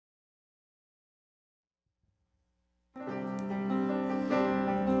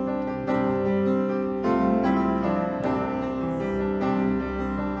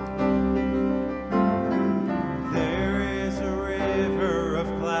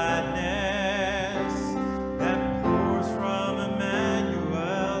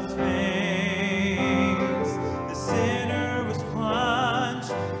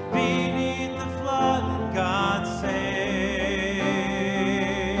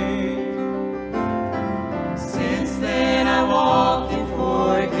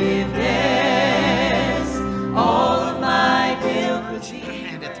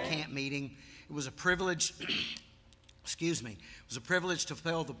privilege, excuse me, it was a privilege to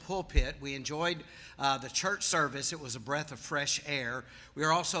fill the pulpit. We enjoyed the church service. It was a breath of fresh air. We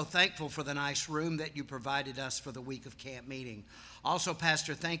are also thankful for the nice room that you provided us for the week of camp meeting. Also,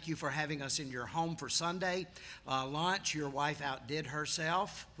 Pastor, thank you for having us in your home for Sunday lunch. Your wife outdid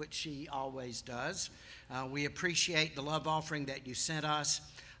herself, which she always does. We appreciate the love offering that you sent us.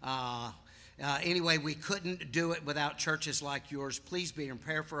 Anyway, we couldn't do it without churches like yours. Please be in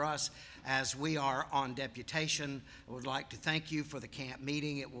prayer for us as we are on deputation. I would like to thank you for the camp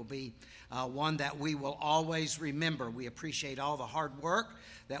meeting. It will be one that we will always remember. We appreciate all the hard work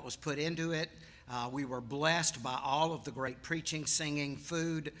that was put into it. We were blessed by all of the great preaching, singing,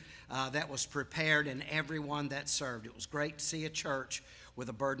 food that was prepared, and everyone that served. It was great to see a church with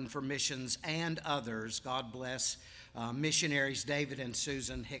a burden for missions and others. God bless missionaries David and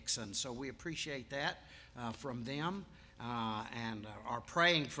Susan Hickson. So we appreciate that from them and are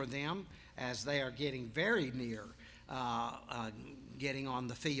praying for them as they are getting very near getting on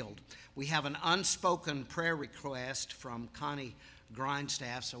the field. We have an unspoken prayer request from Connie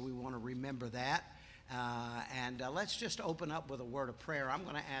Grindstaff, so we want to remember that. And let's just open up with a word of prayer. I'm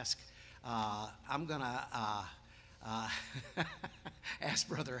going to ask, ask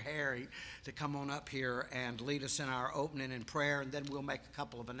Brother Harry to come on up here and lead us in our opening in prayer, and then we'll make a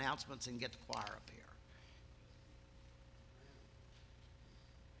couple of announcements and get the choir up here.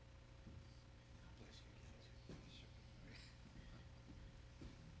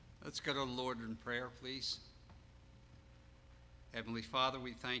 Let's go to the Lord in prayer, please. Heavenly Father,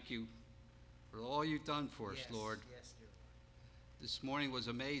 we thank you for all you've done for us, Lord. Yes, dear Lord. This morning was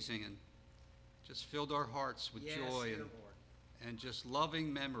amazing and just filled our hearts with joy and just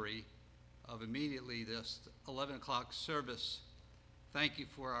loving memory of immediately this 11 o'clock service. Thank you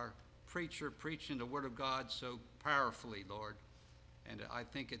for our preacher preaching the Word of God so powerfully, Lord. And I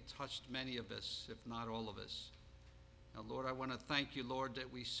think it touched many of us, if not all of us. Now, Lord, I want to thank you, Lord,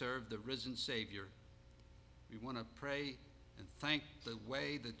 that we serve the risen Savior. We want to pray and thank the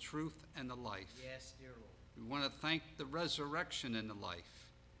way, the truth, and the life. Yes, dear Lord. We want to thank the resurrection and the life.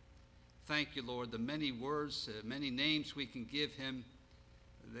 Thank you, Lord, the many words, many names we can give him,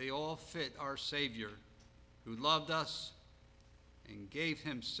 they all fit our Savior who loved us and gave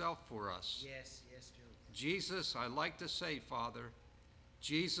himself for us. Yes, dear Lord. Jesus, I like to say, Father,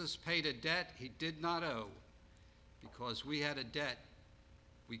 Jesus paid a debt he did not owe because we had a debt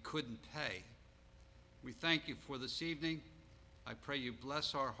we couldn't pay. We thank you for this evening. I pray you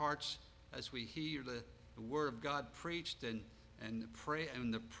bless our hearts as we hear the word of God preached and pray,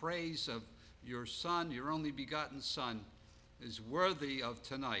 and the praise of your Son, your only begotten Son, is worthy of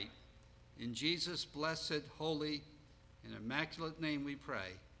tonight. In Jesus' blessed, holy, and immaculate name we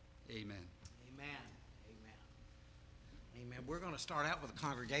pray. Amen. Amen. Amen. We're going to start out with a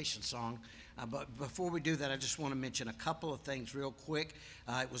congregation song. But before we do that, I just want to mention a couple of things real quick.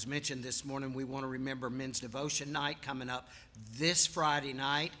 It was mentioned this morning, we want to remember Men's Devotion Night coming up this Friday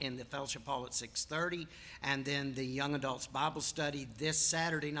night in the Fellowship Hall at 6:30, and then the Young Adults Bible Study this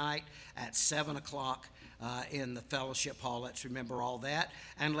Saturday night at 7 o'clock in the Fellowship Hall. Let's remember all that.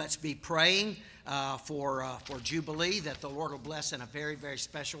 And let's be praying for Jubilee, that the Lord will bless in a very, very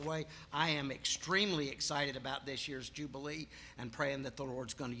special way. I am extremely excited about this year's Jubilee and praying that the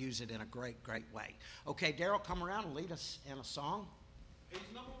Lord's going to use it in a great, great way. Okay, Daryl, come around and lead us in a song. Page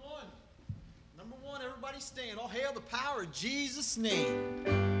number one. Number one, everybody stand. All hail the power of Jesus' name.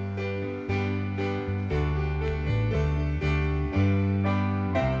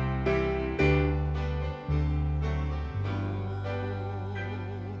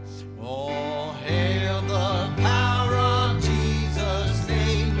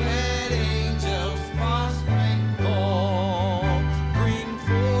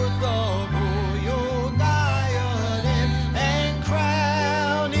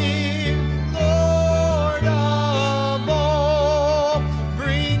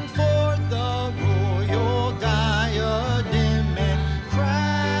 Bring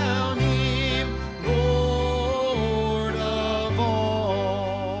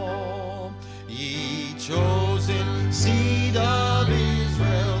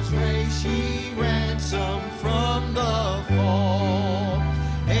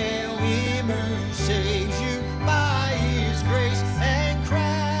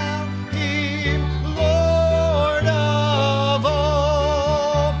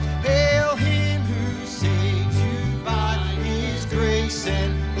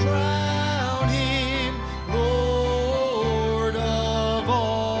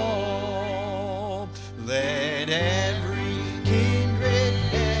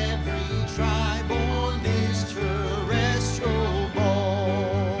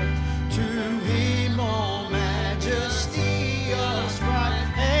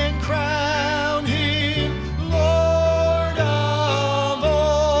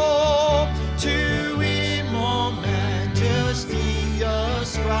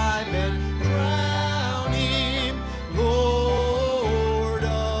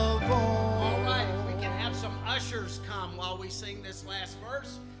while we sing this last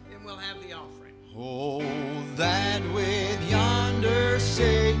verse, then we'll have the offering. Oh, that with yonder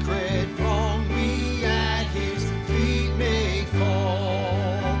sacred throng we at his feet may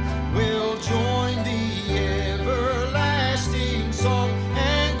fall, we'll join the everlasting song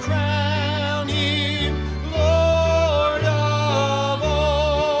and crown him Lord of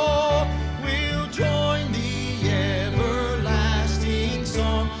all. We'll join the everlasting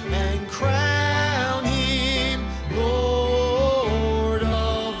song and crown him Lord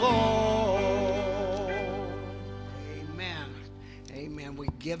of all. Amen. Amen. We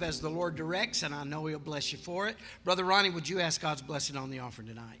give as the Lord directs, and I know He'll bless you for it. Brother Ronnie, would you ask God's blessing on the offering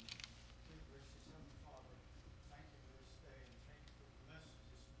tonight?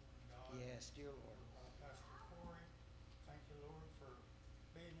 Yes, dear Lord. Pastor Corey, thank you, Lord, for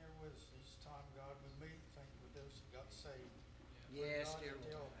being here with us each time, God, we meet. Thank you for those who got saved. Yes, God, dear that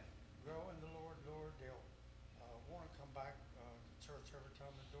Lord. they'll grow in the Lord, they'll want to come back to church every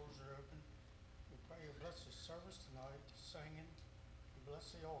time the doors are open. We pray you bless the service tonight, singing.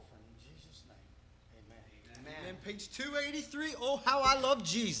 Bless the offering in Jesus' name. Amen. And page 283, oh, how I love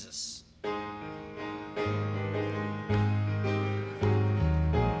Jesus.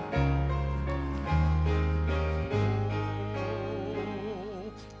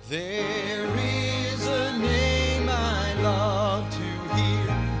 There is a name I love to hear.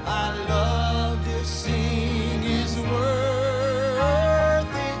 I love to sing His worth.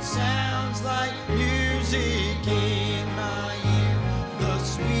 It sounds like music in my ear, the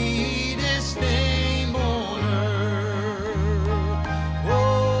sweetest name on earth.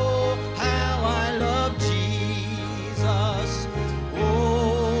 Oh, how I love Jesus.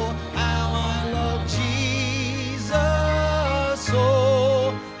 Oh, how I love Jesus.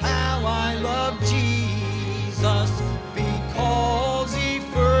 Oh, how I love Jesus, because He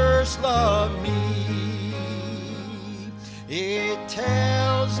first loved me. It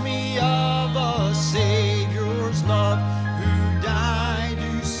tells me of a Savior's love who died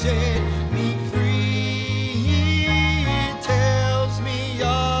to set me free. It tells me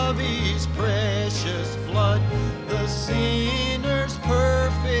of His precious blood, the sinner's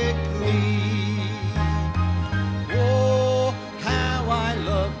perfectly. Oh, how I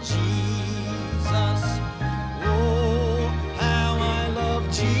love Jesus. Oh, how I love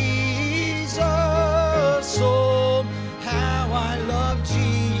Jesus. Oh, how I love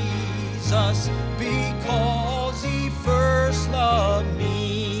Jesus, because He first loved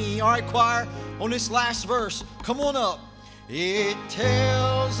me. All right, choir, on this last verse, come on up. It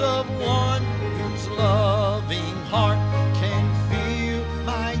tells of one whose loving heart can feel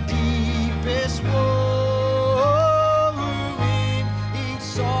my deepest woe, who in each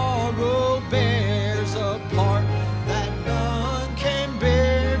sorrow bears a part that none can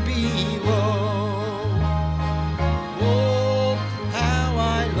bear below. Oh, how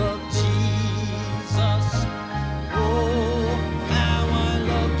I love Jesus. Oh, how I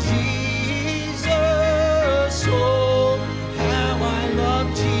love Jesus. Oh, how I love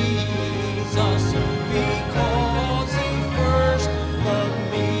Jesus, because He first loved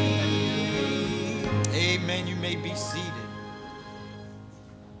me. Amen. You may be seated.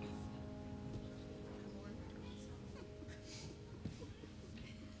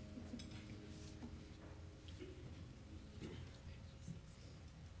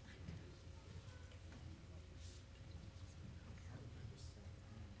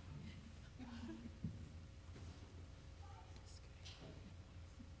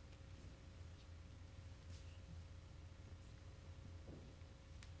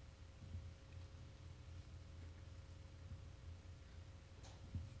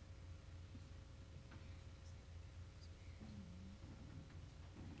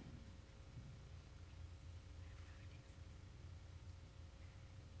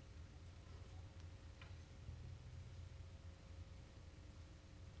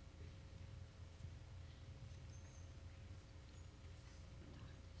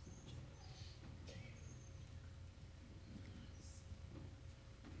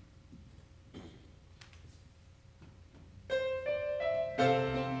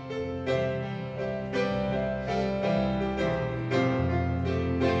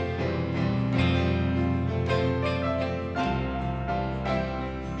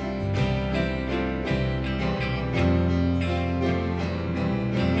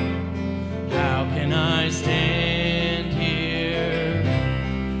 How can I stand here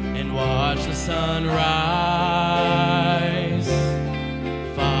and watch the sun rise?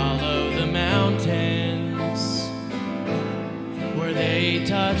 Follow the mountains where they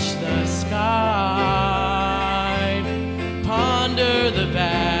touch the sky. Ponder the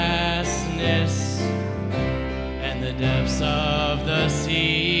vastness and the depths of the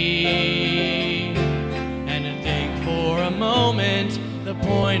sea. And to think for a moment, the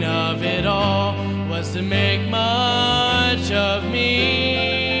point of it all was to make much of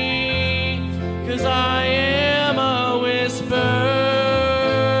me. 'Cause I am a whisper,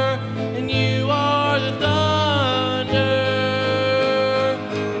 and you are the thunder.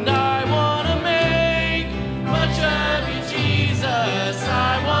 And I want to make much of you, Jesus.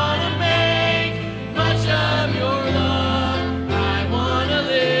 I want to make much of your love. I want to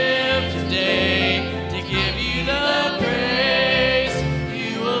live today to give you the praise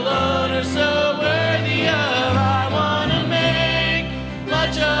you alone are so worthy of. I want to make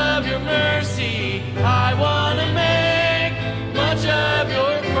much of your mercy. I want to make much of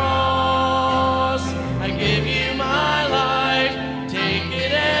your cross. I give you my life, take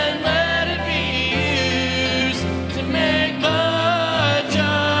it and let it be used to make much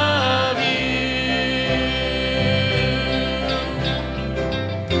of you.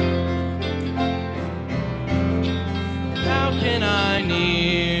 How can I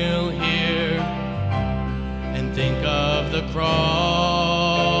kneel here and think of the cross,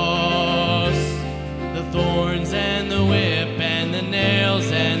 the thorns and the whip and the nails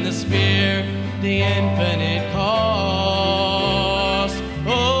and the spear, the infinite cost,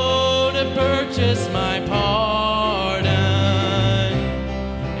 oh, to purchase my pardon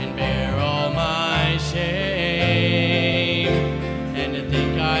and bear all my shame, and to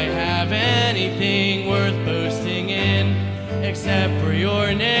think I have anything worth boasting in except for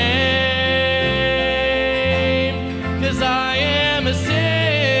your name. 'Cause I am a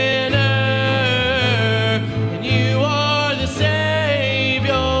sinner, and you are the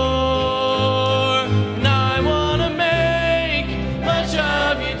Savior. And I want to make much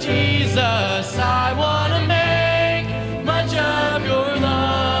of you, Jesus. I want to make much of your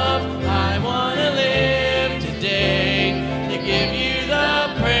love. I want to live today to give you the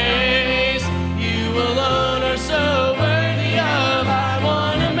praise you alone are so worthy of. I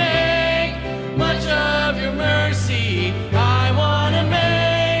want to make much of your mercy. I want to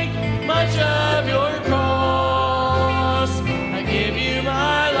make much of your cross. I give you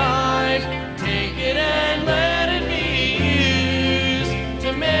my life, take it and let it be used to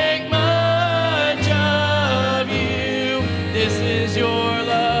make much of you. This is your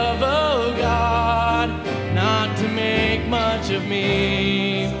love, oh God, not to make much of me,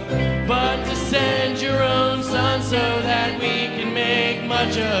 but to send your own Son so that we can make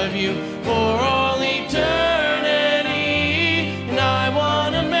much of you for all eternity. And I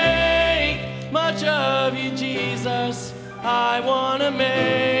want to make much of you, Jesus. I want to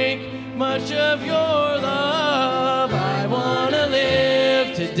make much of your love. I want to live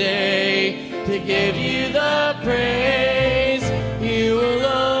today to give you the praise you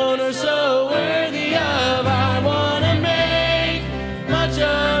alone are so worthy of. I want to make much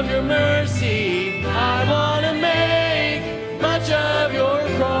of your mercy. I want to make much of your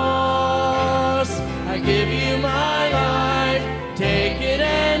cross. I give you my life, take it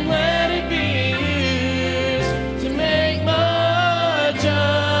and let it be used to make much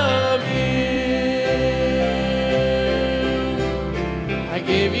of you. I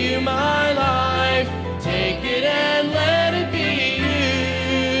give you my life, take it and let it be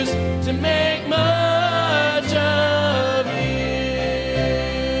used to make much of you.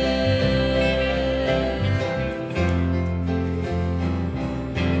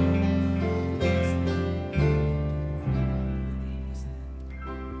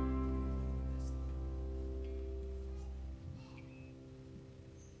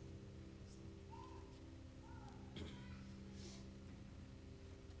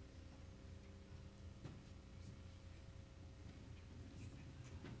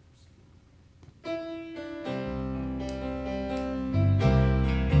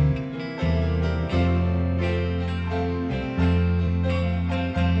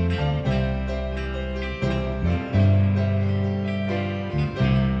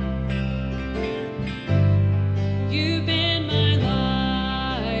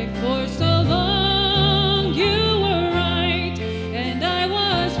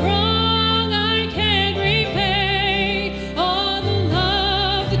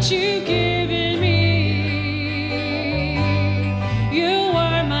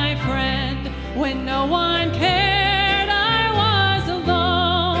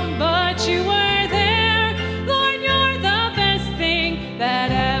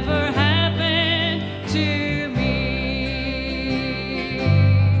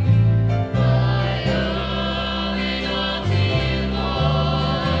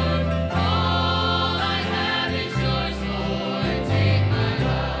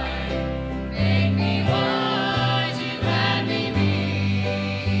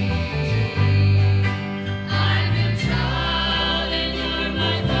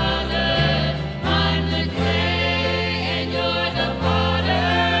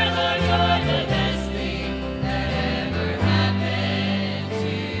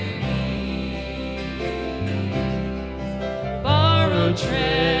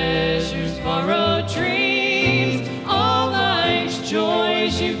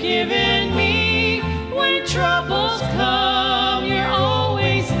 joys you've given me. When troubles come, you're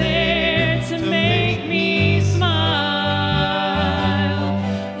always there to make me smile.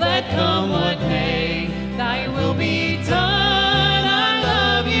 Let come what may, thy will be done. I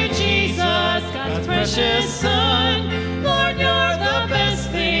love you, Jesus, God's precious Son. Lord, you're the best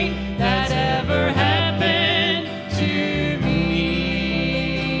thing that ever happened to me.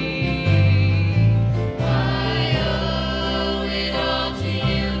 I owe it all to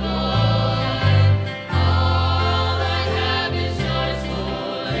you, Lord. All I have is yours,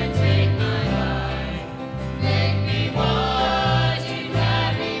 Lord. Take my life, make me what you'd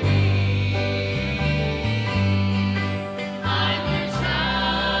have me be. I'm your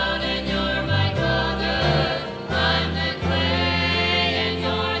child and you're my father. I'm the clay and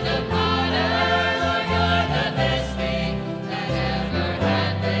you're the potter. Lord, you're the best thing that ever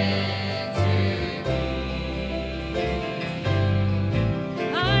happened to me.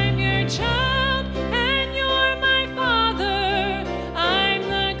 I'm your child and you're my father. I'm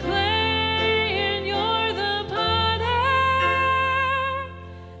the clay and you're the potter.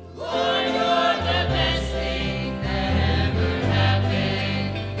 Lord, you're the best thing that ever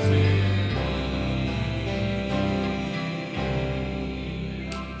happened to me.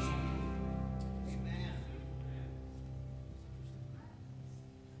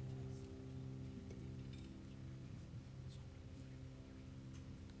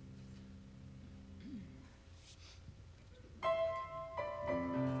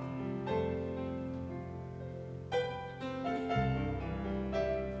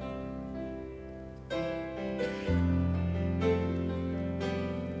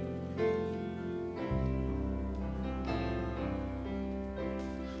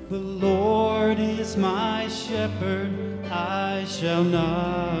 The Lord is my shepherd, I shall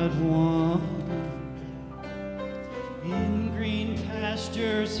not want. In green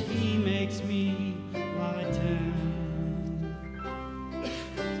pastures he makes me lie down.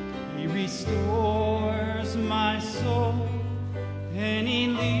 He restores my soul, and he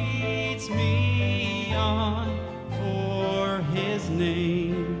leads me on for his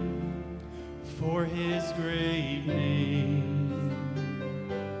name, for his great name.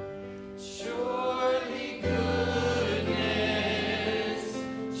 Surely goodness,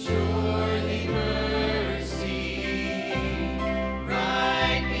 surely mercy,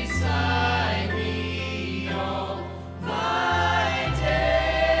 right beside me all my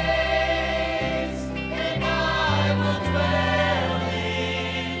days, and I will dwell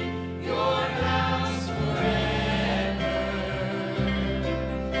in your house forever,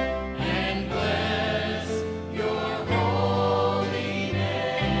 and bless your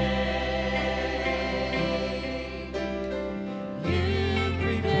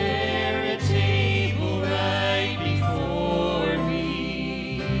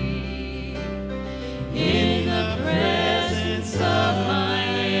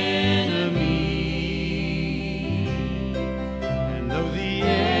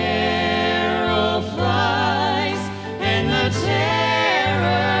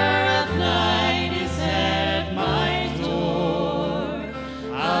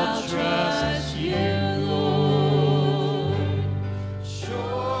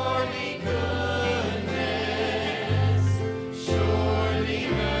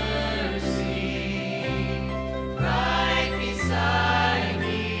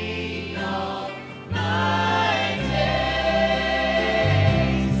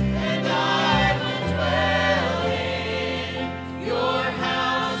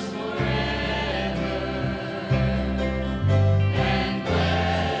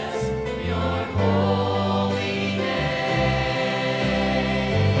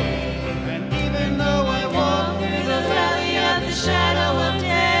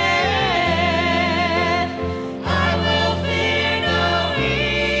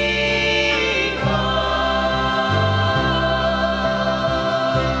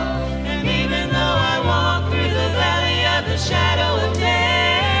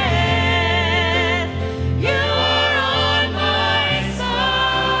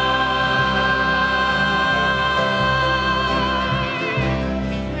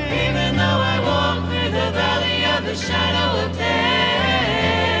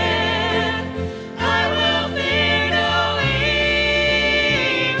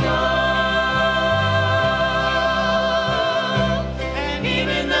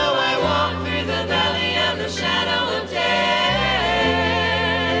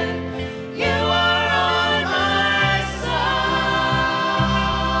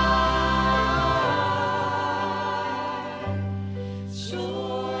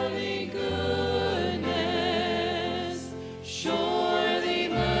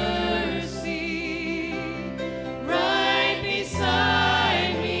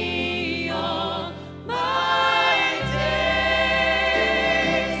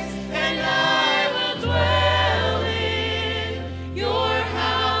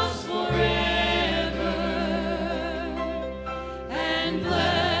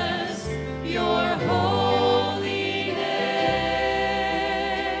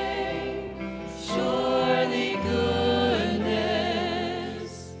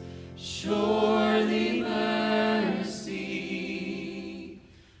Surely mercy,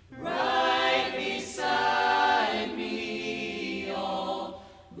 right beside me all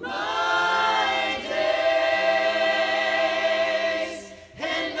my days,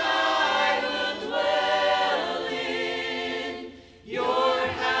 and I will dwell in your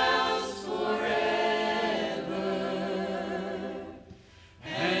house forever,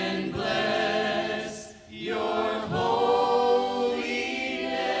 and bless your holy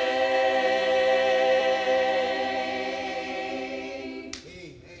name.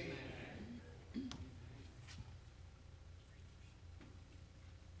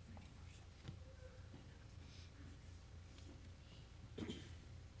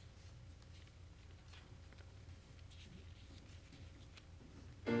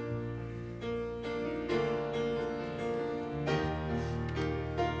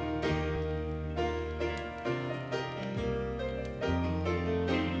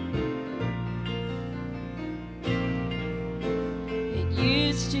 It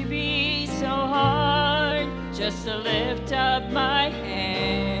used to be so hard just to lift up my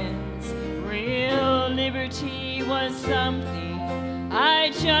hands. Real liberty was something I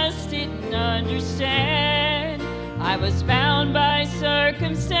just didn't understand. I was bound by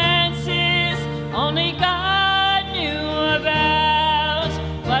circumstances only God knew about,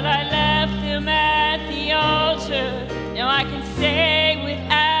 but I left them at the altar. Now I can say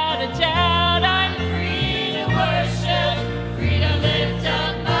without a doubt I'm free to worship, free to lift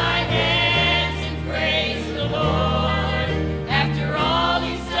up my hands and praise the Lord. After all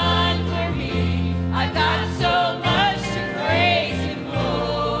He's done for me, I've got so much to praise Him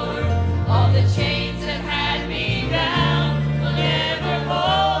for. All the chains that had me bound will never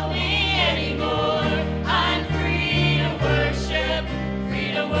hold me anymore. I'm free to worship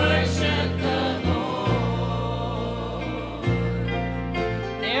the Lord.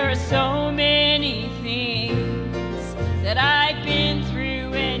 There are so many things that I've been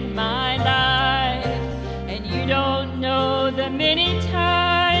through in my life, and you don't know the many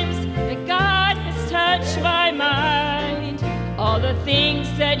times that God has touched my mind. All the things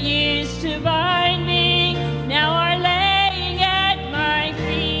that used to bind me now are laying at my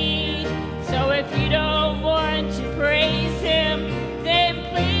feet. So if you don't want to praise Him, then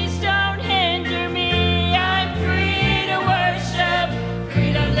please don't hinder me. I'm free to worship,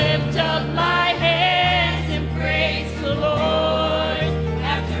 free to lift up my hands and praise the Lord.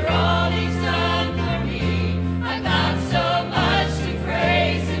 After all He's done for me, I've got so much to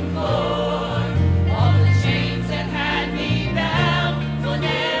praise Him for. All the chains that had me bound will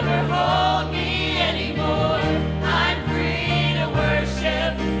never hold me anymore. I'm free to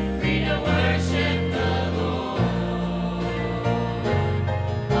worship the Lord.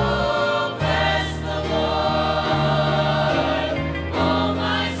 Oh, bless the Lord, oh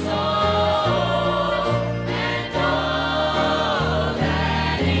my soul, and all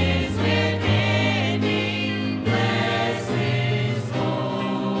that is within me. Bless His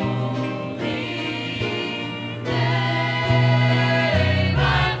holy name.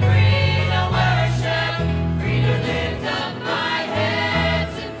 I'm free to worship, free to lift up my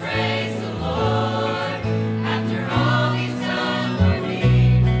hands and praise the Lord. After all He's done for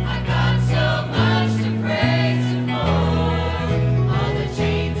me, I've got so much to praise Him for. All the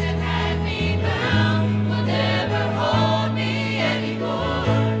chains that had me bound will never hold me anymore.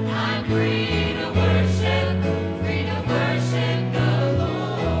 I'm free to worship the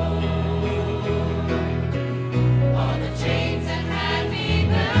Lord. All the chains that had me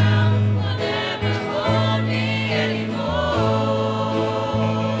bound will never hold me anymore.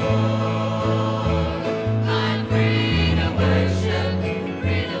 I'm free to worship the Lord.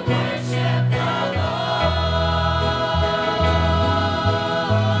 Free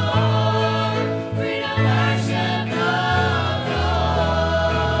to worship the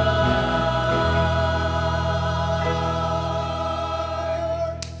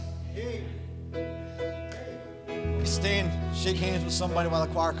You stand, shake hands with somebody while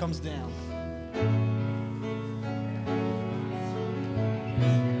the choir comes down.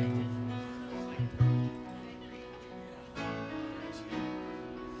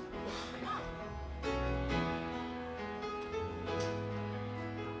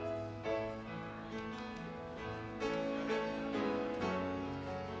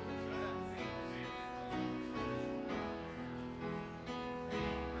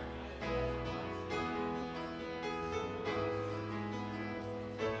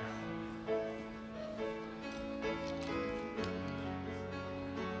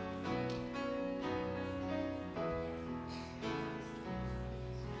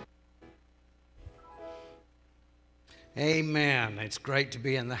 Amen. It's great to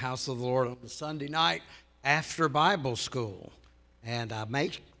be in the house of the Lord on the Sunday night after Bible school. And I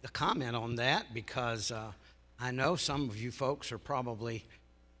make the comment on that because I know some of you folks are probably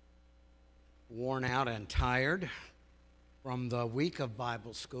worn out and tired from the week of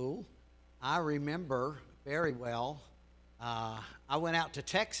Bible school. I remember very well, I went out to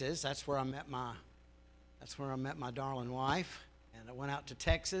Texas. That's where I met my darling wife. And I went out to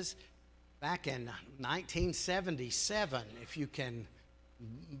Texas back in 1977, if you can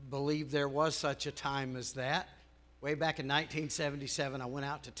believe there was such a time as that. Way back in 1977, I went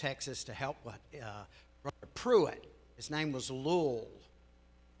out to Texas to help Brother Pruitt. His name was Lowell.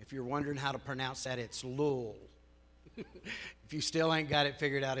 If you're wondering how to pronounce that, it's Lowell. If you still ain't got it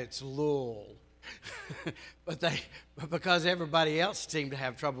figured out, it's Lowell. but because everybody else seemed to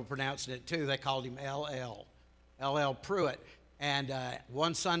have trouble pronouncing it too, they called him LL Pruitt. And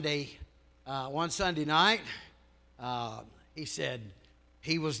one Sunday night, he said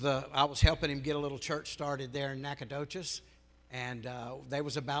I was helping him get a little church started there in Nacogdoches, and there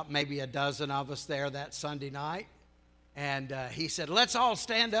was about maybe a dozen of us there that Sunday night, and he said, "Let's all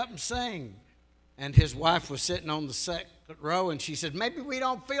stand up and sing." And his wife was sitting on the second row, and she said, "Maybe we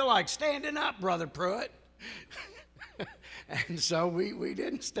don't feel like standing up, Brother Pruitt." And so we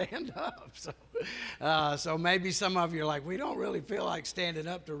didn't stand up. So maybe some of you are like, we don't really feel like standing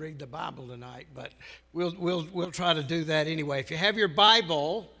up to read the Bible tonight, but we'll try to do that anyway. If you have your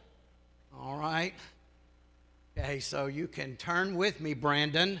Bible, all right. Okay, so you can turn with me,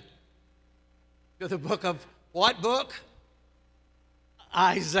 Brandon, to the book of what book?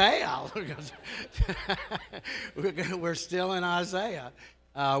 Isaiah. We're still in Isaiah.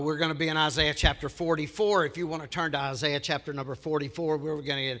 We're going to be in Isaiah chapter 44. If you want to turn to Isaiah chapter number 44,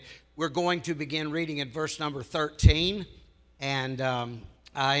 we're going to begin reading at verse number 13. And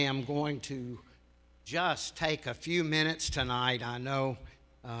I am going to just take a few minutes tonight. I know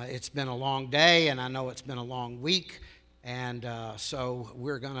it's been a long day, and I know it's been a long week. And so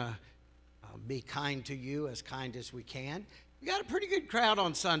we're going to be kind to you, as kind as we can. We got a pretty good crowd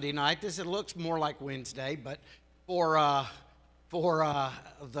on Sunday night. It looks more like Wednesday, but for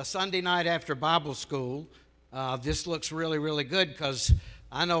the Sunday night after Bible school, this looks really, really good because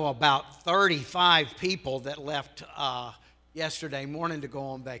I know about 35 people that left yesterday morning to go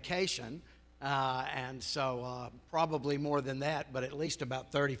on vacation, and so probably more than that, but at least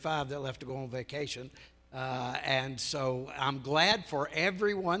about 35 that left to go on vacation. And so I'm glad for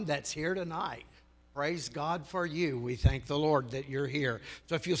everyone that's here tonight. Praise God for you. We thank the Lord that you're here.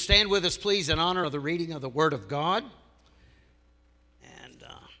 So if you'll stand with us, please, in honor of the reading of the Word of God.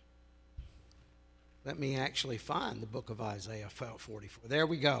 Let me actually find the book of Isaiah 44. There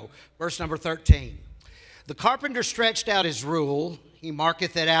we go. Verse number 13. The carpenter stretched out his rule. He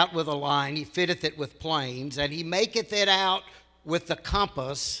marketh it out with a line. He fitteth it with planes. And he maketh it out with the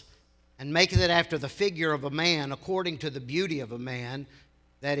compass, and maketh it after the figure of a man, according to the beauty of a man,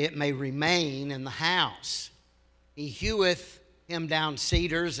 that it may remain in the house. He heweth him down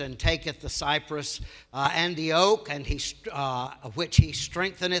cedars, and taketh the cypress and the oak, and which he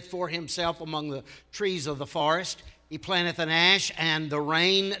strengtheneth for himself among the trees of the forest. He planteth an ash, and the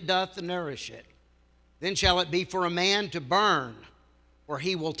rain doth nourish it. Then shall it be for a man to burn, for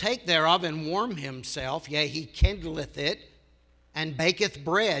he will take thereof and warm himself. Yea, he kindleth it, and baketh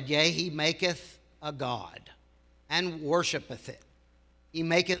bread. Yea, he maketh a god, and worshipeth it. He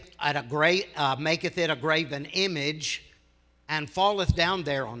maketh it a graven image, and falleth down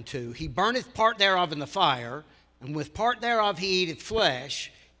thereunto. He burneth part thereof in the fire, and with part thereof he eateth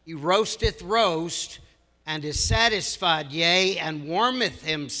flesh. He roasteth roast, and is satisfied, yea, and warmeth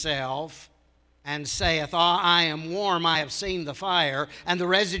himself, and saith, I am warm, I have seen the fire. And the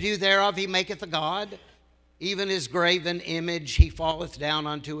residue thereof he maketh a god. Even his graven image he falleth down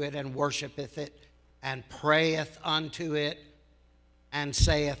unto it, and worshipeth it, and prayeth unto it, and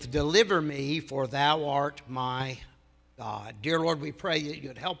saith, Deliver me, for thou art my God. Dear Lord, we pray that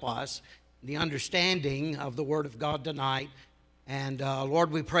you'd help us in the understanding of the Word of God tonight. And Lord,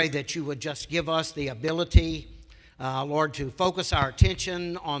 we pray that you would just give us the ability, Lord, to focus our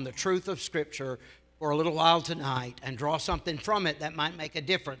attention on the truth of Scripture for a little while tonight and draw something from it that might make a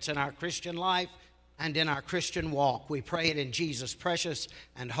difference in our Christian life and in our Christian walk. We pray it in Jesus' precious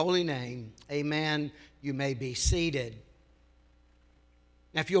and holy name. Amen. You may be seated.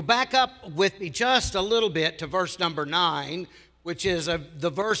 Now, if you'll back up with me just a little bit to verse number 9, which is the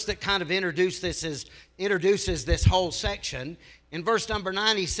verse that kind of introduces this whole section. In verse number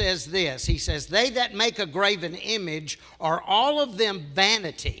 9, he says this. He says, They that make a graven image are all of them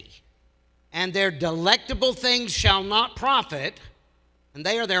vanity, and their delectable things shall not profit, and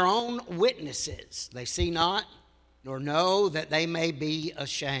they are their own witnesses. They see not, nor know that they may be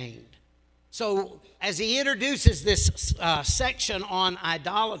ashamed. So as he introduces this section on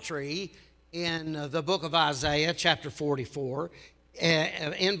idolatry in the book of Isaiah, chapter 44,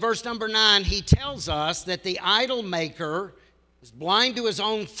 in verse number 9, he tells us that the idol maker is blind to his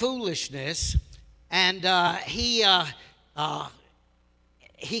own foolishness, and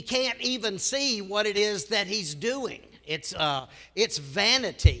he can't even see what it is that he's doing. It's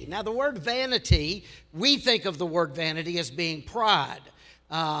vanity. Now, the word vanity, we think of the word vanity as being pride.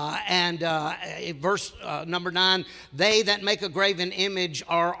 Verse number 9, they that make a graven image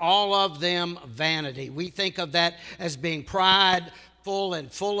are all of them vanity. We think of that as being pride, full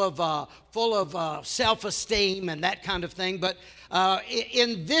of self-esteem and that kind of thing. But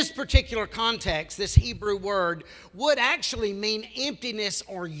in this particular context, this Hebrew word would actually mean emptiness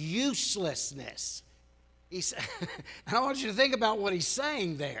or uselessness. I want you to think about what he's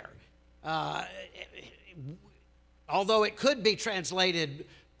saying there. Although it could be translated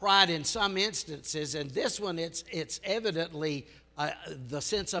pride in some instances, and this one it's evidently the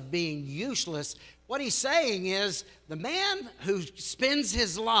sense of being useless. What he's saying is the man who spends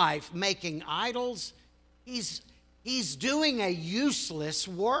his life making idols, he's doing a useless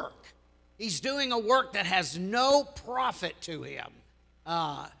work. He's doing a work that has no profit to him.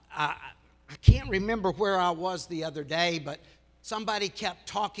 I can't remember where I was the other day, but somebody kept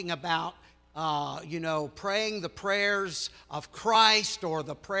talking about praying the prayers of Christ or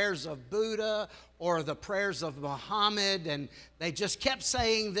the prayers of Buddha or the prayers of Muhammad, and they just kept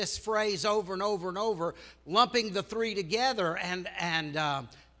saying this phrase over and over and over, lumping the three together. And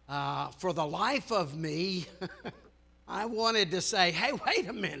for the life of me, I wanted to say, hey, wait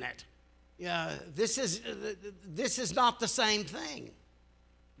a minute. This is not the same thing.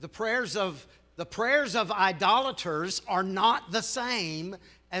 The prayers of idolaters are not the same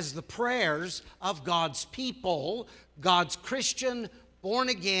as the prayers of God's people, God's Christian, born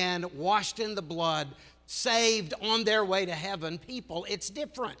again, washed in the blood, saved, on their way to heaven people. It's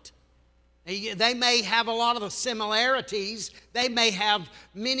different. They may have a lot of the similarities. They may have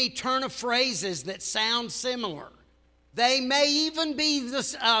many turn of phrases that sound similar. They may even be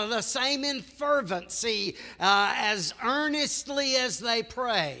the same in fervency, as earnestly as they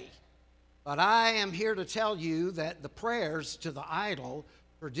pray. But I am here to tell you that the prayers to the idol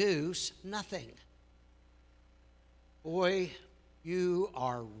produce nothing. Boy, you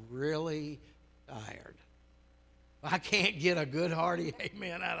are really tired. I can't get a good hearty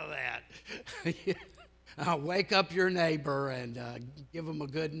amen out of that. Wake up your neighbor and give them a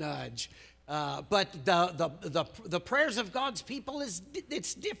good nudge. But the prayers of God's people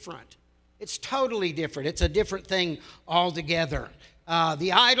it's different. It's totally different. It's a different thing altogether.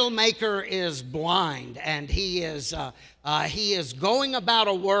 The idol maker is blind, and he is going about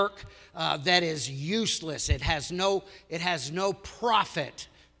a work that is useless. It has no profit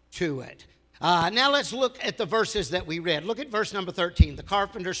to it. Now let's look at the verses that we read. Look at verse number 13. The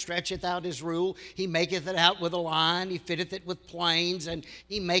carpenter stretcheth out his rule. He maketh it out with a line. He fitteth it with planes, and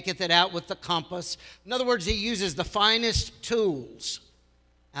he maketh it out with the compass. In other words, he uses the finest tools.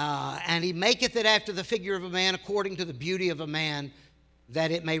 And he maketh it after the figure of a man, according to the beauty of a man, that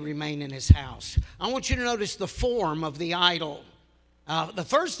it may remain in his house. I want you to notice the form of the idol. The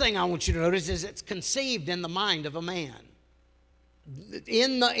first thing I want you to notice is it's conceived in the mind of a man.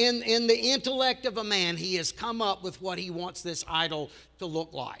 In the intellect of a man, he has come up with what he wants this idol to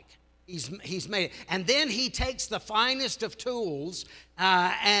look like. He's made it. And then he takes the finest of tools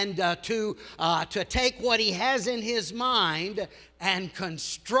to take what he has in his mind and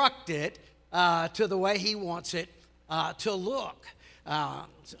construct it to the way he wants it to look.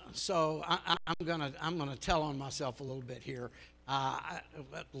 So I'm gonna tell on myself a little bit here.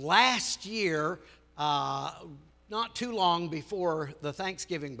 Last year, not too long before the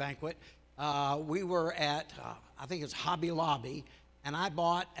Thanksgiving banquet, we were at I think it's Hobby Lobby, and I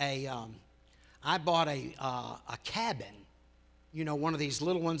bought a cabin, one of these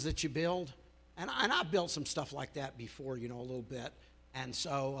little ones that you build, and I've built some stuff like that before, a little bit. And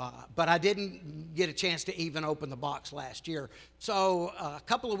so, but I didn't get a chance to even open the box last year. So a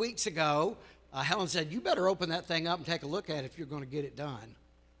couple of weeks ago, Helen said, you better open that thing up and take a look at it if you're going to get it done.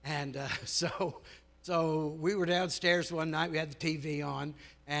 And so we were downstairs one night. We had the TV on,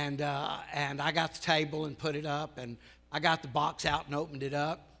 and I got the table and put it up, and I got the box out and opened it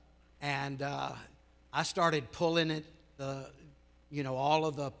up, and I started pulling it, all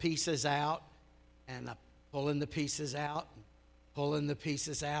of the pieces out, and pulling the pieces out. Pulling the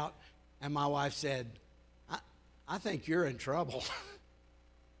pieces out, and my wife said, I think you're in trouble.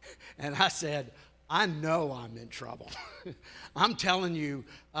 And I said, I know I'm in trouble. I'm telling you,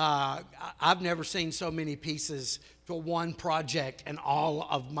 I've never seen so many pieces to one project in all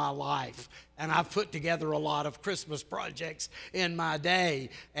of my life. And I've put together a lot of Christmas projects in my day.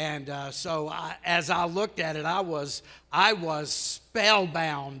 And as I looked at it, I was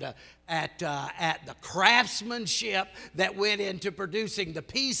spellbound at the craftsmanship that went into producing the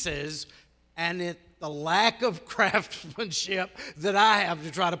pieces, and the lack of craftsmanship that I have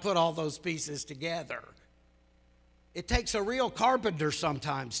to try to put all those pieces together. It takes a real carpenter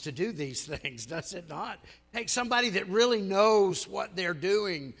sometimes to do these things, does it not? It takes somebody that really knows what they're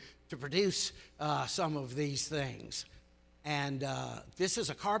doing to produce some of these things. And this is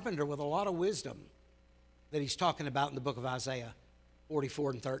a carpenter with a lot of wisdom that he's talking about in the book of Isaiah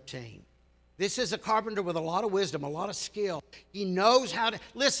 44 and 13. This is a carpenter with a lot of wisdom, a lot of skill. He knows how to,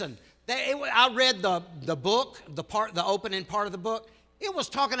 listen, I read the book, the opening part of the book. It was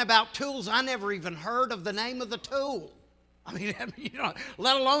talking about tools I never even heard of the name of the tool. I mean,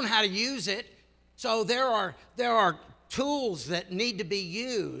 let alone how to use it. So there are tools that need to be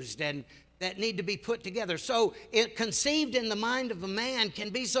used and that need to be put together. So it conceived in the mind of a man can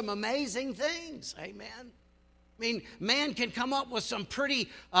be some amazing things. Amen. I mean, man can come up with some pretty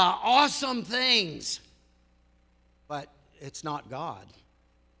awesome things, but it's not God.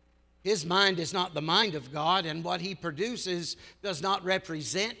 His mind is not the mind of God, and what he produces does not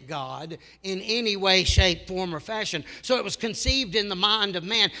represent God in any way, shape, form, or fashion. So it was conceived in the mind of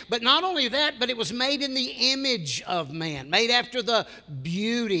man. But not only that, but it was made in the image of man, made after the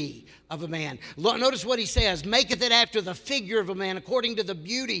beauty of a man. Notice what he says, maketh it after the figure of a man, according to the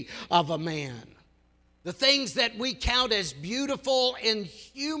beauty of a man. The things that we count as beautiful in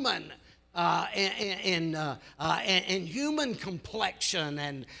human and human complexion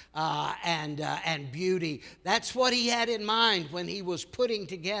and beauty. That's what he had in mind when he was putting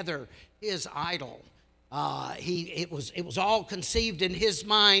together his idol. It was all conceived in his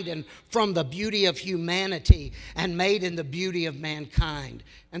mind and from the beauty of humanity and made in the beauty of mankind.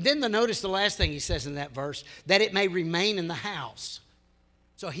 And then notice the last thing he says in that verse, that it may remain in the house.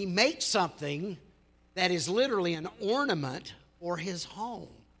 So he makes something that is literally an ornament for his home.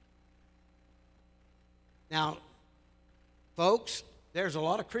 Now, folks, there's a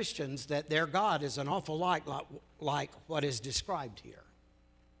lot of Christians that their God is an awful lot like what is described here.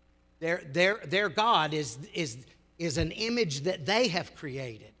 Their God is an image that they have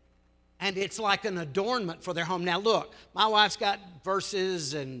created, and it's like an adornment for their home. Now, look, my wife's got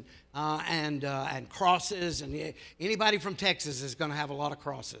verses and crosses, and anybody from Texas is going to have a lot of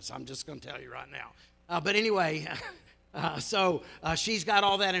crosses. I'm just going to tell you right now. But anyway, so she's got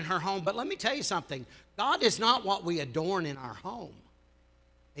all that in her home. But let me tell you something. God is not what we adorn in our home.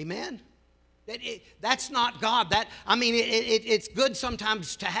 Amen? That's not God. It's good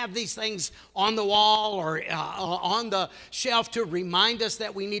sometimes to have these things on the wall or on the shelf to remind us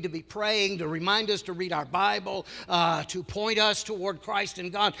that we need to be praying, to remind us to read our Bible, to point us toward Christ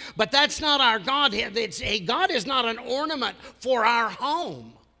and God. But that's not our God. God is not an ornament for our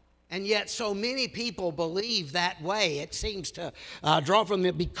home. And yet so many people believe that way. It seems to draw from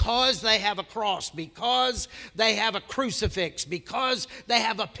them because they have a cross, because they have a crucifix, because they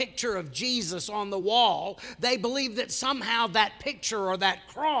have a picture of Jesus on the wall. They believe that somehow that picture or that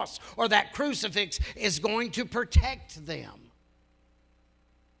cross or that crucifix is going to protect them.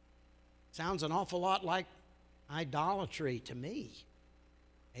 Sounds an awful lot like idolatry to me.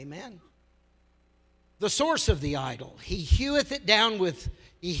 Amen. The source of the idol. He heweth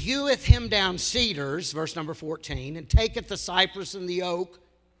him down cedars, verse number 14, and taketh the cypress and the oak,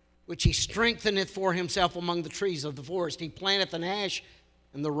 which he strengtheneth for himself among the trees of the forest. He planteth an ash,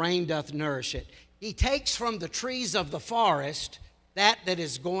 and the rain doth nourish it. He takes from the trees of the forest that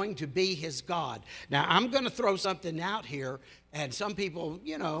is going to be his God. Now, I'm going to throw something out here, and some people,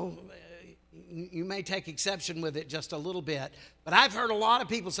 you may take exception with it just a little bit, but I've heard a lot of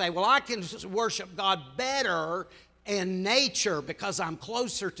people say, well, I can worship God better in nature because I'm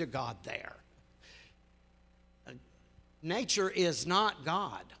closer to God there. Nature is not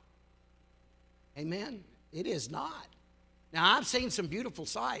God. Amen? It is not. Now, I've seen some beautiful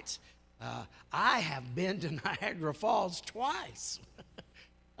sights. I have been to Niagara Falls twice.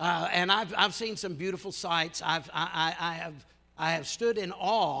 And I've seen some beautiful sights. I have stood in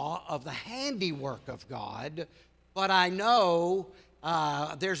awe of the handiwork of God, but I know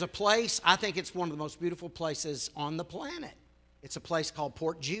there's a place, I think it's one of the most beautiful places on the planet. It's a place called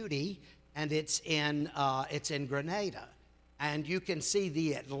Port Judy, and it's in Grenada. And you can see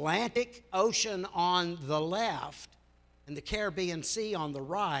the Atlantic Ocean on the left and the Caribbean Sea on the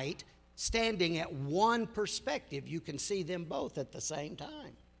right, standing at one perspective. You can see them both at the same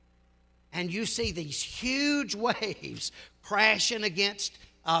time. and you see these huge waves crashing against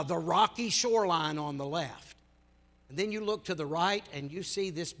the rocky shoreline on the left. And then you look to the right and you see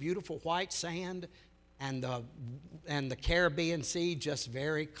this beautiful white sand and the Caribbean Sea just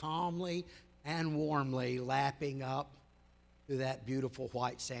very calmly and warmly lapping up to that beautiful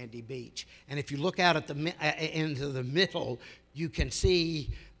white sandy beach. And if you look out at into the middle, you can see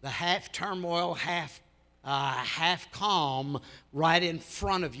the half turmoil, half calm right in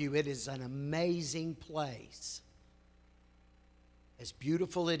front of you. It is an amazing place. As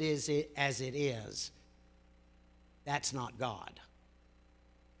beautiful as it is, that's not God.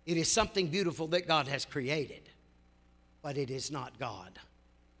 It is something beautiful that God has created, but it is not God.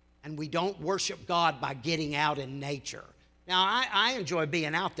 And we don't worship God by getting out in nature. Now, I enjoy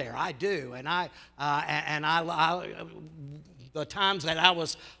being out there. I do. And the times that I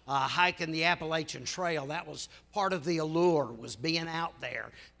was hiking the Appalachian Trail, that was part of the allure, was being out there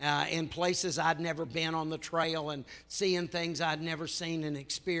in places I'd never been on the trail and seeing things I'd never seen and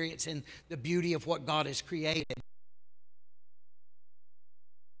experiencing the beauty of what God has created.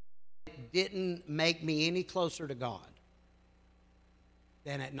 It didn't make me any closer to God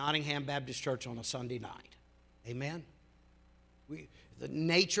than at Nottingham Baptist Church on a Sunday night. Amen? The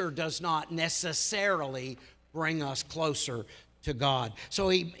nature does not necessarily bring us closer to God. So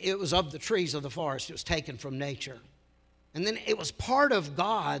it was of the trees of the forest. It was taken from nature. And then it was part of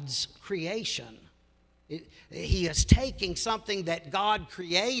God's creation. He is taking something that God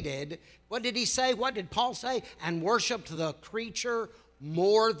created. What did he say? What did Paul say? And worshiped the creature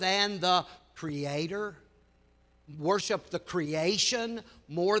more than the creator. Worshiped the creation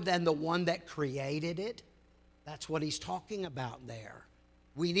more than the one that created it. That's what he's talking about there.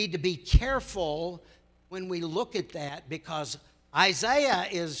 We need to be careful when we look at that, because Isaiah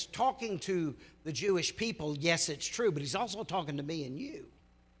is talking to the Jewish people. Yes, it's true, but he's also talking to me and you.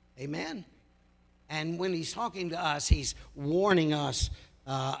 Amen? And when he's talking to us, he's warning us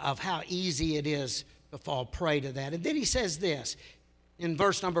of how easy it is to fall prey to that. And then he says this in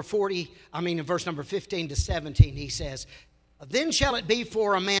verse number 15 to 17, he says, "Then shall it be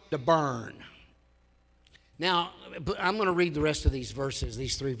for a man to burn." Now, I'm going to read the rest of these verses,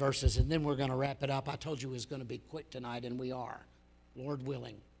 these 3 verses, and then we're going to wrap it up. I told you it was going to be quick tonight, and we are, Lord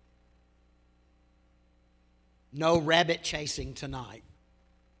willing. No rabbit chasing tonight.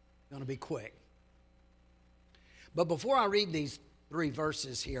 Going to be quick. But before I read these 3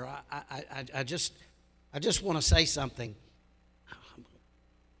 verses here, I just want to say something.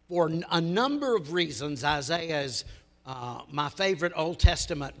 For a number of reasons, Isaiah is my favorite Old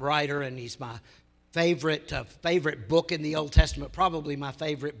Testament writer, and he's my favorite book in the Old Testament, probably my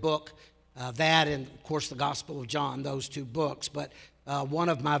favorite book, that and, of course, the Gospel of John, those 2 books, but one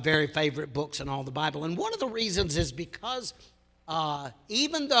of my very favorite books in all the Bible. And one of the reasons is because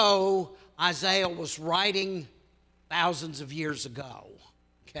even though Isaiah was writing thousands of years ago,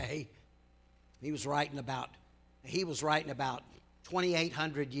 okay, he was writing about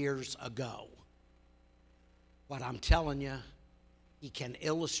 2,800 years ago. But I'm telling you, he can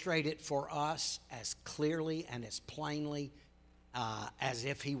illustrate it for us as clearly and as plainly as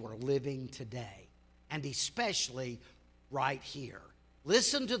if he were living today, and especially right here.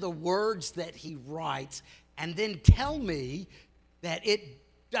 Listen to the words that he writes, and then tell me that it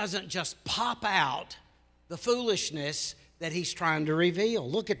doesn't just pop out the foolishness that he's trying to reveal.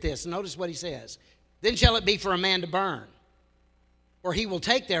 Look at this. Notice what he says. "Then shall it be for a man to burn, for he will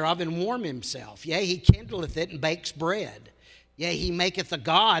take thereof and warm himself. Yea, he kindleth it and bakes bread. Yea, he maketh a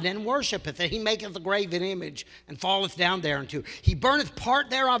god and worshipeth it. He maketh a graven image and falleth down thereunto. He burneth part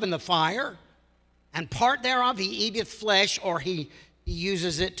thereof in the fire, and part thereof he eateth flesh, or he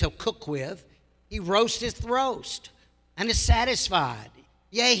uses it to cook with. He roasteth roast, and is satisfied.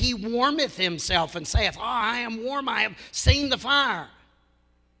 Yea, he warmeth himself, and saith, I am warm, I have seen the fire.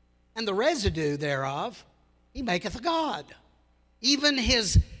 And the residue thereof he maketh a god. Even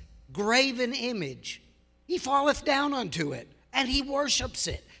his graven image, he falleth down unto it, and he worships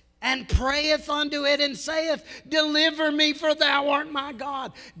it, and prayeth unto it, and saith, Deliver me, for thou art my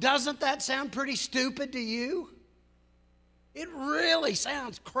God." Doesn't that sound pretty stupid to you? It really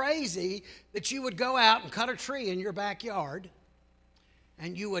sounds crazy that you would go out and cut a tree in your backyard,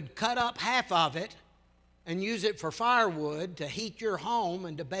 and you would cut up half of it and use it for firewood to heat your home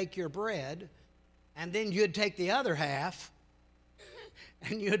and to bake your bread, and then you'd take the other half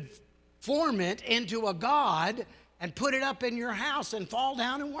and you'd form it into a god and put it up in your house and fall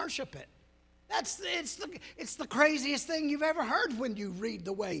down and worship it. It's the craziest thing you've ever heard when you read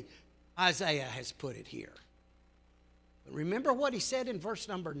the way Isaiah has put it here. But remember what he said in verse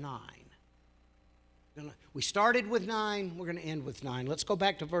number 9. We started with 9. We're going to end with 9. Let's go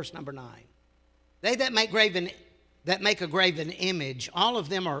back to verse number 9. They that make a graven image, all of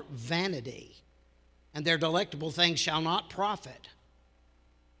them are vanity, and their delectable things shall not profit.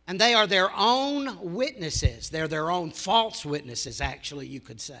 And they are their own witnesses. They're their own false witnesses, actually, you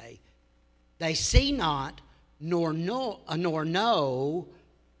could say. They see not, nor know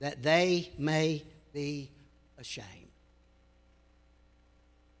that they may be ashamed.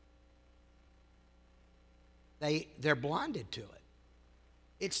 They're blinded to it.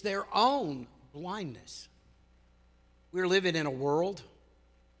 It's their own blindness. We're living in a world,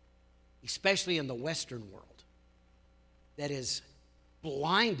 especially in the Western world, that is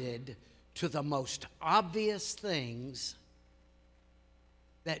blinded to the most obvious things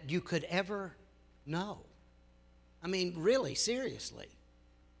that you could ever know. I mean, really, seriously.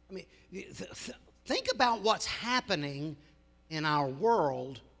 I mean, think about what's happening in our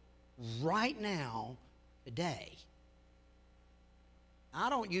world right now, today.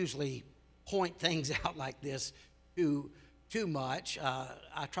 I don't usually point things out like this too much.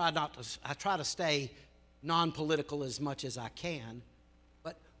 I try to stay non-political as much as I can.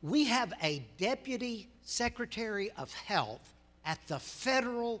 But we have a deputy secretary of health at the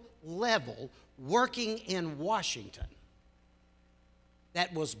federal level working in Washington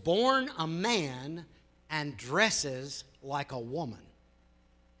that was born a man and dresses like a woman.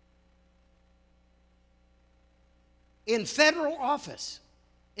 In federal office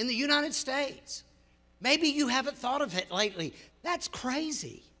in the United States. Maybe you haven't thought of it lately. That's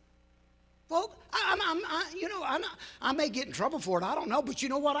crazy. Folks, I may get in trouble for it. I don't know. But you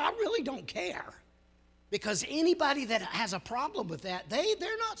know what? I really don't care. Because anybody that has a problem with that,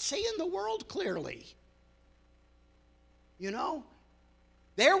 they're not seeing the world clearly. You know?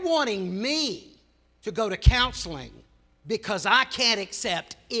 They're wanting me to go to counseling because I can't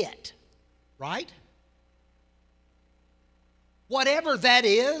accept it. Right? Whatever that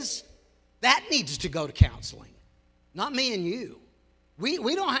is, that needs to go to counseling, not me and you. We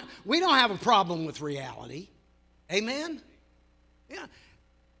don't have a problem with reality. Amen? Yeah.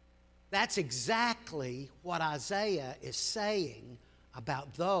 That's exactly what Isaiah is saying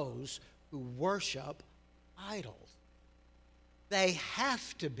about those who worship idols. They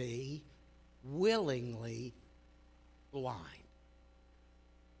have to be willingly blind.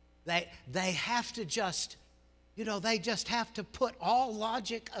 They have to just... they just have to put all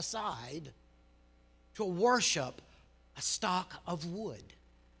logic aside to worship a stock of wood.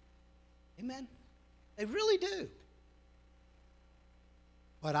 Amen? They really do.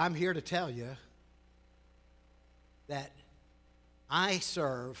 But I'm here to tell you that I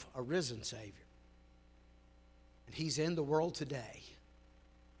serve a risen Savior. And He's in the world today.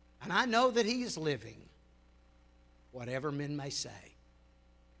 And I know that He is living, whatever men may say.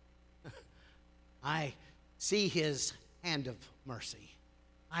 I see His hand of mercy.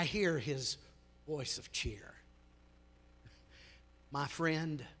 I hear His voice of cheer. My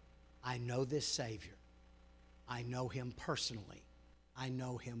friend, I know this Savior. I know Him personally. I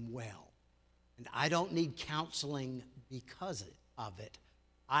know Him well. And I don't need counseling because of it.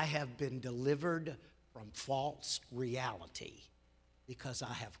 I have been delivered from false reality because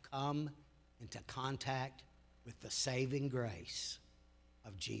I have come into contact with the saving grace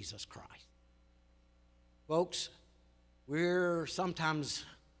of Jesus Christ. Folks, we're sometimes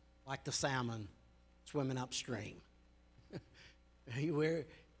like the salmon swimming upstream.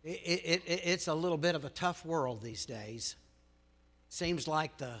 It's a little bit of a tough world these days. Seems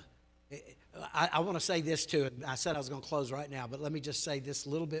like I want to say this too. I said I was going to close right now, but let me just say this a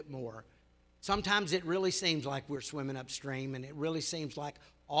little bit more. Sometimes it really seems like we're swimming upstream, and it really seems like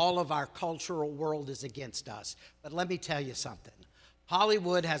all of our cultural world is against us. But let me tell you something.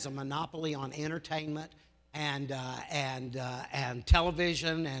 Hollywood has a monopoly on entertainment and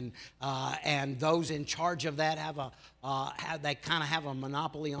television, and those in charge of that have a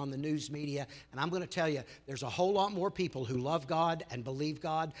monopoly on the news media. And I'm going to tell you, there's a whole lot more people who love God and believe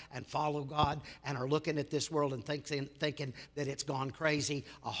God and follow God and are looking at this world and thinking that it's gone crazy,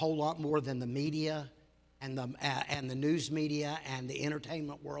 a whole lot more than the media and the news media and the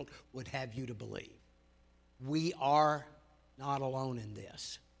entertainment world would have you to believe. We are not alone in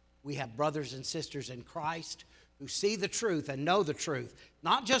this. We have brothers and sisters in Christ who see the truth and know the truth.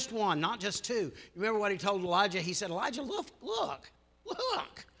 Not just one, not just two. You remember what he told Elijah? He said, Elijah, look.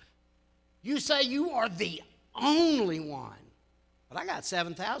 You say you are the only one. But I got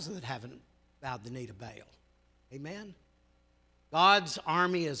 7,000 that haven't bowed the knee to Baal. Amen? God's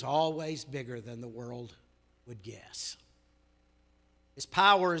army is always bigger than the world would guess. His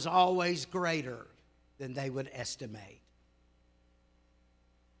power is always greater than they would estimate.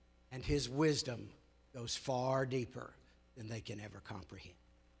 And His wisdom goes far deeper than they can ever comprehend.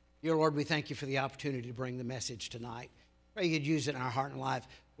 Dear Lord, we thank you for the opportunity to bring the message tonight. Pray you'd use it in our heart and life.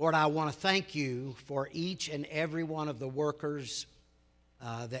 Lord, I want to thank you for each and every one of the workers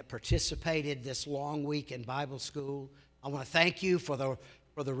that participated this long week in Bible school. I want to thank you for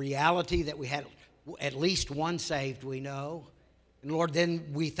the reality that we had at least one saved, we know. And Lord, then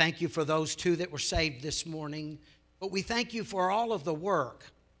we thank you for those 2 that were saved this morning. But we thank you for all of the work,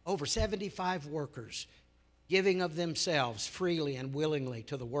 over 75 workers giving of themselves freely and willingly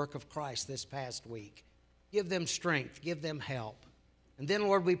to the work of Christ this past week. Give them strength, give them help. And then,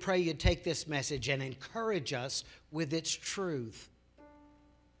 Lord, we pray you'd take this message and encourage us with its truth.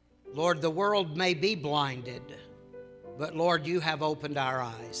 Lord, the world may be blinded, but Lord, you have opened our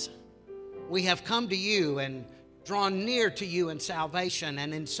eyes. We have come to you and drawn near to you in salvation,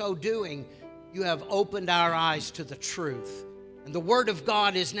 and in so doing, you have opened our eyes to the truth. And the Word of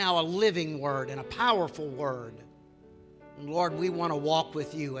God is now a living Word and a powerful Word. And Lord, we want to walk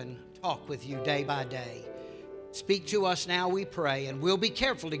with you and talk with you day by day. Speak to us now, we pray, and we'll be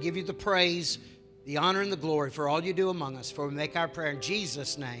careful to give you the praise, the honor, and the glory for all you do among us. For we make our prayer in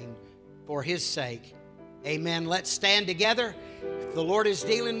Jesus' name, for his sake. Amen. Let's stand together. If the Lord is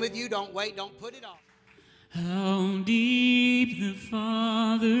dealing with you, don't wait, don't put it off. How deep the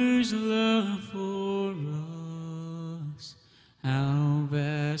Father's love for us, how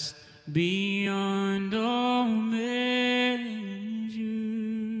vast beyond all measure,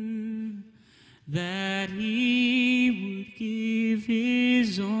 that he would give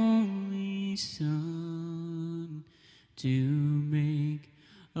his only Son to make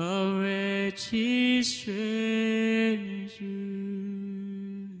a wretch his treasure.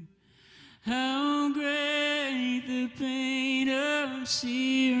 How great the pain of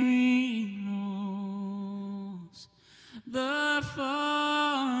searing loss! The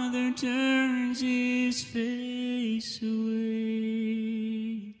Father turns his face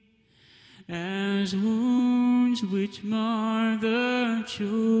away, as wounds which mar the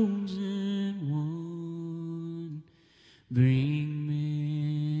chosen one bring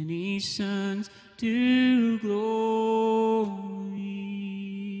many sons to glory.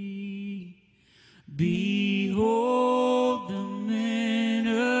 Behold the man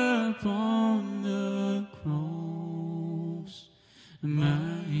upon the cross,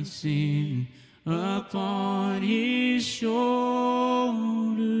 my sin upon his shoulders.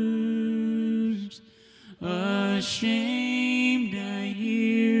 Ashamed, I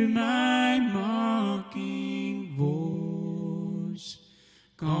hear my mocking voice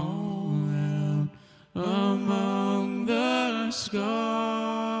call out among the scars.